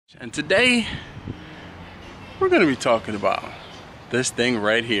And today we're going to be talking about this thing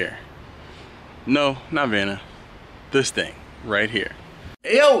right here. No, not Vanna. This thing right here.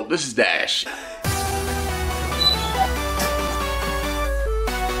 Hey, yo, this is Dash.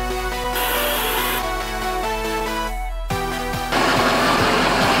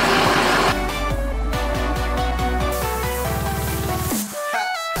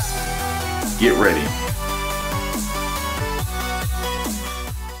 Get ready.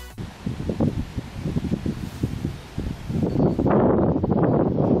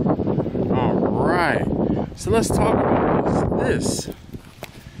 So let's talk about this. This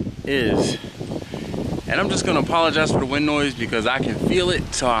is, and I'm just gonna apologize for the wind noise because I can feel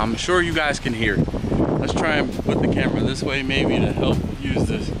it, so I'm sure you guys can hear it. Let's try and put the camera this way maybe to help use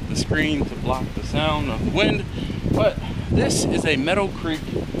the screen to block the sound of the wind. But this is a Meadow Creek,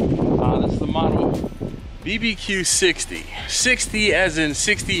 this is the model BBQ 60. 60 as in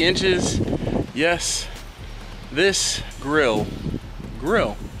 60 inches. Yes, this grill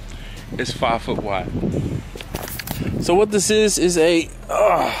is 5 foot wide. So what this is a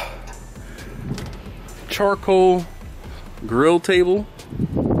charcoal grill table,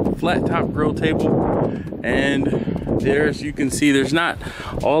 flat top grill table, and there's, you can see there's not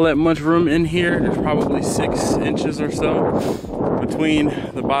all that much room in here. There's probably 6 inches or so between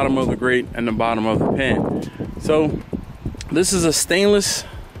the bottom of the grate and the bottom of the pan. So this is a stainless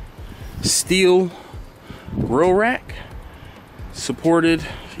steel grill rack, supported,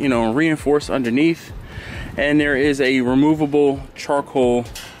 you know, reinforced underneath. And there is a removable charcoal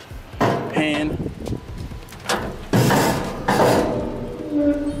pan.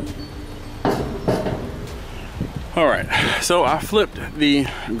 All right, so I flipped the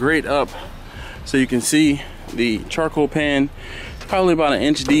grate up so you can see the charcoal pan. It's probably about 1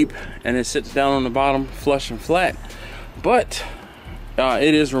 inch deep, and it sits down on the bottom flush and flat. But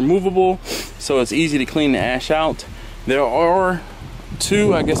it is removable, so it's easy to clean the ash out. There are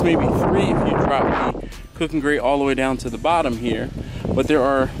 2, I guess maybe 3 if you drop the cooking grate all the way down to the bottom here, but there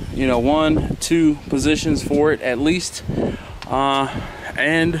are, you know, 1, 2 positions for it at least,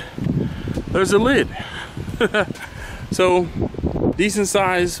 and there's a lid. So decent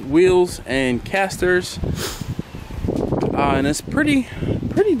size wheels and casters, and it's pretty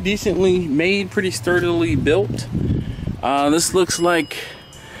decently made, pretty sturdily built. This looks like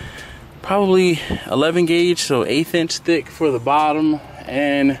probably 11 gauge, so 1/8 inch thick for the bottom,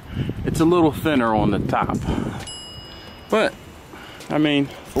 and it's a little thinner on the top. But I mean,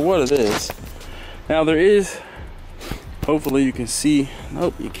 for what it is. Now there is, hopefully you can see,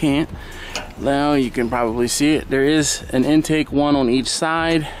 nope, you can't. Now you can probably see it. There is an intake, 1 on each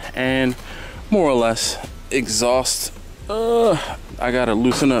side, and more or less exhaust. I gotta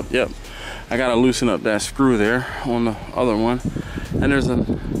loosen up, yep. I gotta loosen up that screw there on the other one. And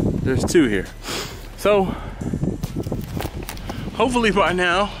there's 2 here. So hopefully by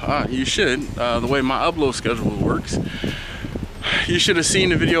now, you should, the way my upload schedule works, you should have seen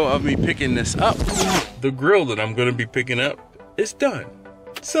the video of me picking this up. The grill that I'm gonna be picking up is done.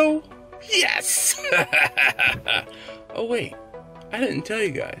 So, yes! Oh wait, I didn't tell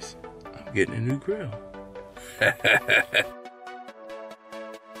you guys, I'm getting a new grill.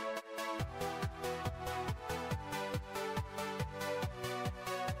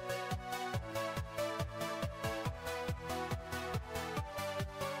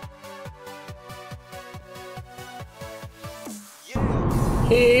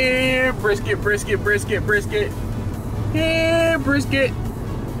 Here, brisket. Here, brisket.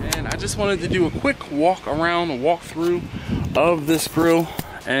 And I just wanted to do a quick walk around, a walkthrough of this grill.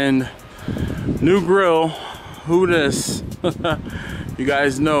 And new grill, who this? You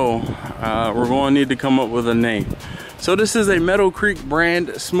guys know we're going to need to come up with a name. So this is a Meadow Creek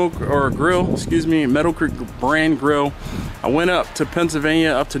brand smoke or grill, excuse me, Meadow Creek brand grill. I went up to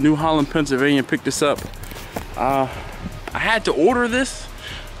Pennsylvania, up to New Holland, Pennsylvania, picked this up. I had to order this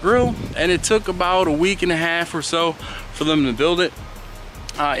grill, and it took about 1.5 weeks or so for them to build it.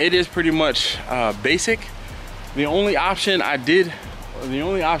 It is pretty much basic. The only option I did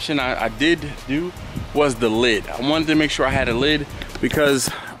do was the lid. I wanted to make sure I had a lid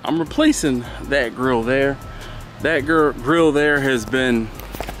because I'm replacing that grill there. That grill there has been,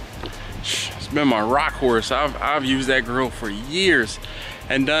 it's been my rock horse. I've used that grill for years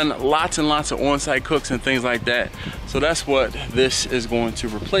and done lots and lots of on-site cooks and things like that. So that's what this is going to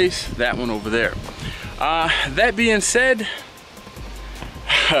replace, that one over there. That being said,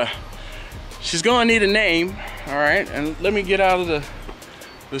 she's gonna need a name, all right? And let me get out of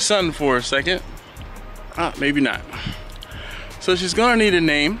the sun for a second. Maybe not. So she's gonna need a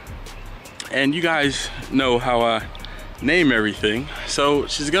name, and you guys know how I name everything. so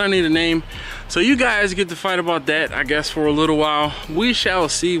she's gonna need a name. So you guys get to fight about that, I guess, for a little while. We shall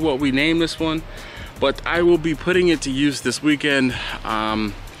see what we name this one, but I will be putting it to use this weekend.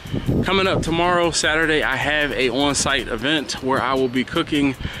 Coming up tomorrow, Saturday, I have a on-site event where I will be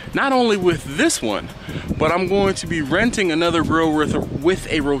cooking not only with this one, but I'm going to be renting another grill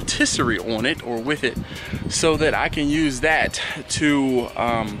with a rotisserie on it, or with it, so that I can use that to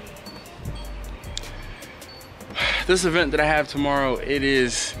this event that I have tomorrow.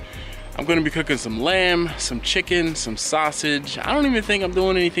 I'm gonna be cooking some lamb, some chicken, some sausage. I don't even think I'm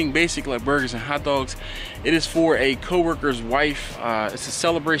doing anything basic like burgers and hot dogs. It is for a coworker's wife. It's a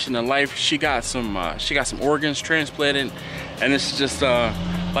celebration of life. She got some organs transplanted, and it's just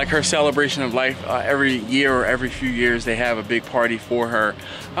like her celebration of life. Every year or every few years they have a big party for her.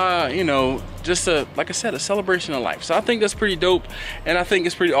 You know, just like I said, a celebration of life. So I think that's pretty dope, and I think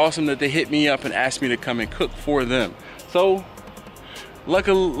it's pretty awesome that they hit me up and asked me to come and cook for them. So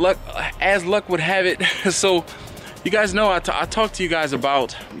as luck would have it. So you guys know I talked to you guys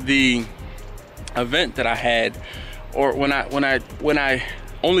about the event that I had, or when I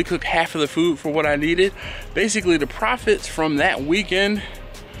only cooked half of the food for what I needed. Basically the profits from that weekend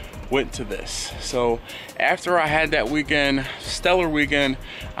went to this. So after I had that weekend, stellar weekend,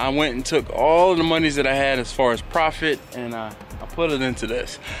 I went and took all of the monies that I had as far as profit, and I put it into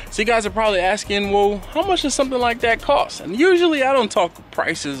this. So you guys are probably asking, well, how much does something like that cost? And usually I don't talk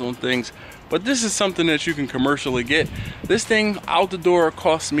prices on things, but this is something that you can commercially get. This thing out the door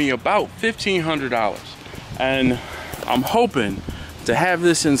cost me about $1,500, and I'm hoping to have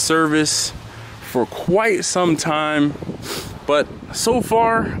this in service for quite some time. But so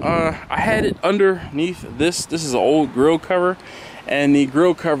far, I had it underneath this. This is an old grill cover, and the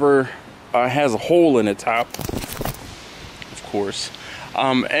grill cover has a hole in the top, of course.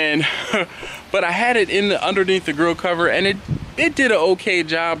 But I had it underneath the grill cover, and it did an okay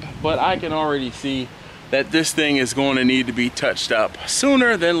job. But I can already see that this thing is going to need to be touched up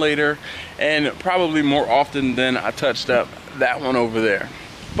sooner than later, and probably more often than I touched up that one over there.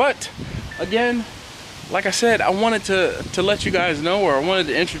 But again, like I said, I wanted to let you guys know, or I wanted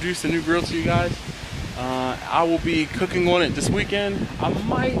to introduce the new grill to you guys. I will be cooking on it this weekend. I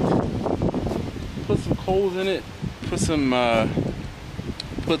might put some coals in it, put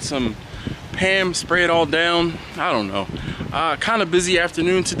some Pam, spray it all down. I don't know. Kind of busy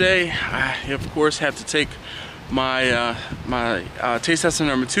afternoon today. I of course have to take my taste tester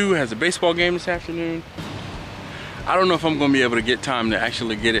number 2 has a baseball game this afternoon. I don't know if I'm going to be able to get time to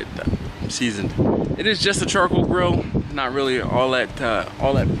actually get it seasoned. It is just a charcoal grill, not really all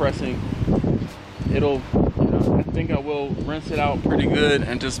that pressing. It'll, I think I will rinse it out pretty good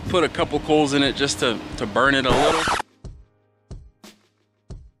and just put a couple coals in it just to burn it a little.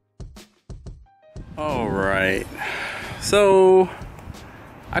 All right, so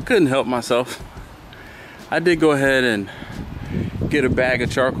I couldn't help myself. I did go ahead and get a bag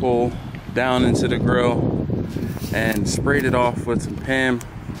of charcoal down into the grill and sprayed it off with some Pam.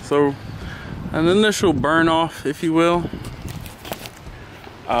 So an initial burn off, if you will.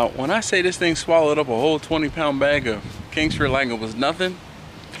 When I say this thing swallowed up a whole 20-pound bag of Kingsford like it was nothing,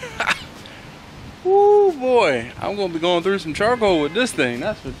 woo boy, I'm gonna be going through some charcoal with this thing,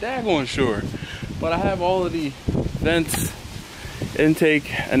 that's for daggone sure. But I have all of the vents,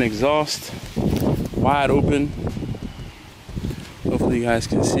 intake and exhaust wide open. Hopefully you guys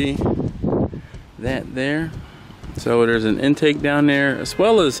can see that there. So there's an intake down there, as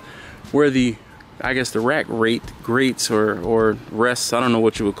well as where the, I guess the rack grates or rests, I don't know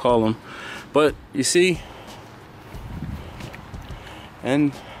what you would call them. But you see,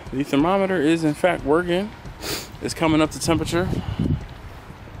 and the thermometer is in fact working. It's coming up to temperature.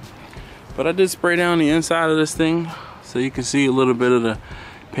 But I did spray down the inside of this thing, so you can see a little bit of the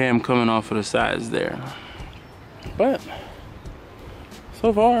Pam coming off of the sides there. But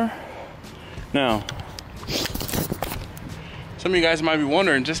so far, now, some of you guys might be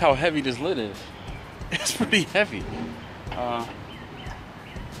wondering just how heavy this lid is. It's pretty heavy.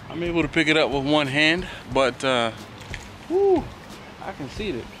 I'm able to pick it up with one hand, but whoo, I can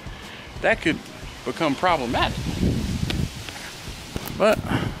see that could become problematic. But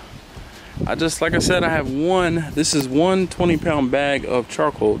I just, like I said, I have this is one 20-pound bag of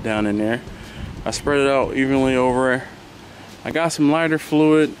charcoal down in there. I spread it out evenly over it. I got some lighter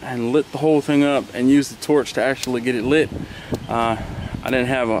fluid and lit the whole thing up and used the torch to actually get it lit. I don't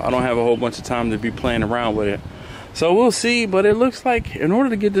have a whole bunch of time to be playing around with it. So we'll see, but it looks like in order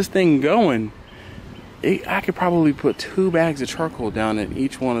to get this thing going, I could probably put 2 bags of charcoal down in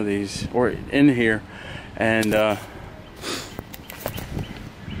each one of these, or in here, and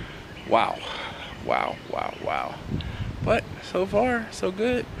wow. But so far, so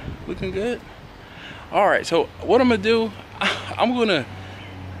good. Looking good. All right, so what I'm gonna do, I'm gonna,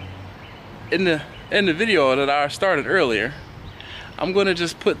 in the video that I started earlier, I'm gonna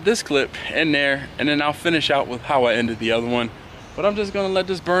just put this clip in there, and then I'll finish out with how I ended the other one. But I'm just gonna let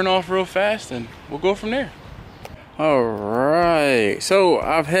this burn off real fast, and we'll go from there. All right, so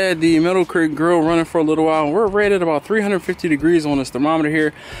I've had the Metal Crate grill running for a little while. We're rated about 350 degrees on this thermometer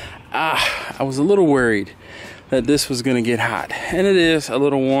here. I was a little worried that this was gonna get hot, and it is a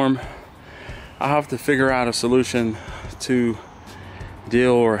little warm. I'll have to figure out a solution to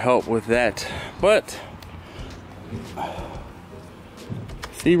deal or help with that. But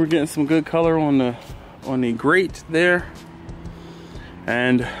see, we're getting some good color on the grate there,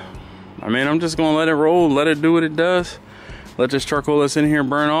 and I mean, I'm just gonna let it roll, let it do what it does. Let this charcoal that's in here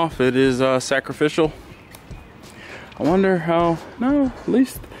burn off. It is sacrificial. I wonder how, no, at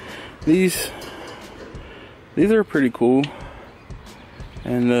least these are pretty cool.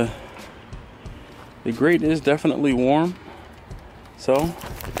 And the grate is definitely warm. So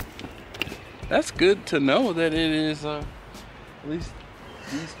that's good to know that it is, at least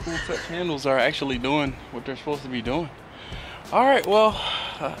these cool touch handles are actually doing what they're supposed to be doing. All right, well,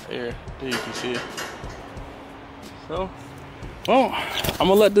 there you can see it. So, well, I'm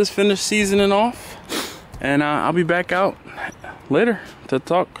gonna let this finish seasoning off, and I'll be back out later to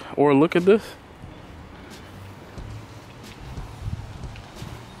talk or look at this.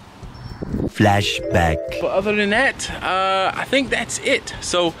 Flashback. But other than that, I think that's it.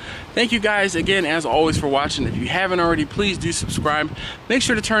 So thank you guys again, as always, for watching. If you haven't already, please do subscribe. Make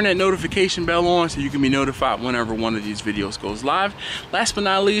sure to turn that notification bell on so you can be notified whenever one of these videos goes live. Last but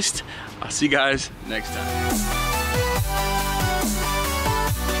not least, I'll see you guys next time.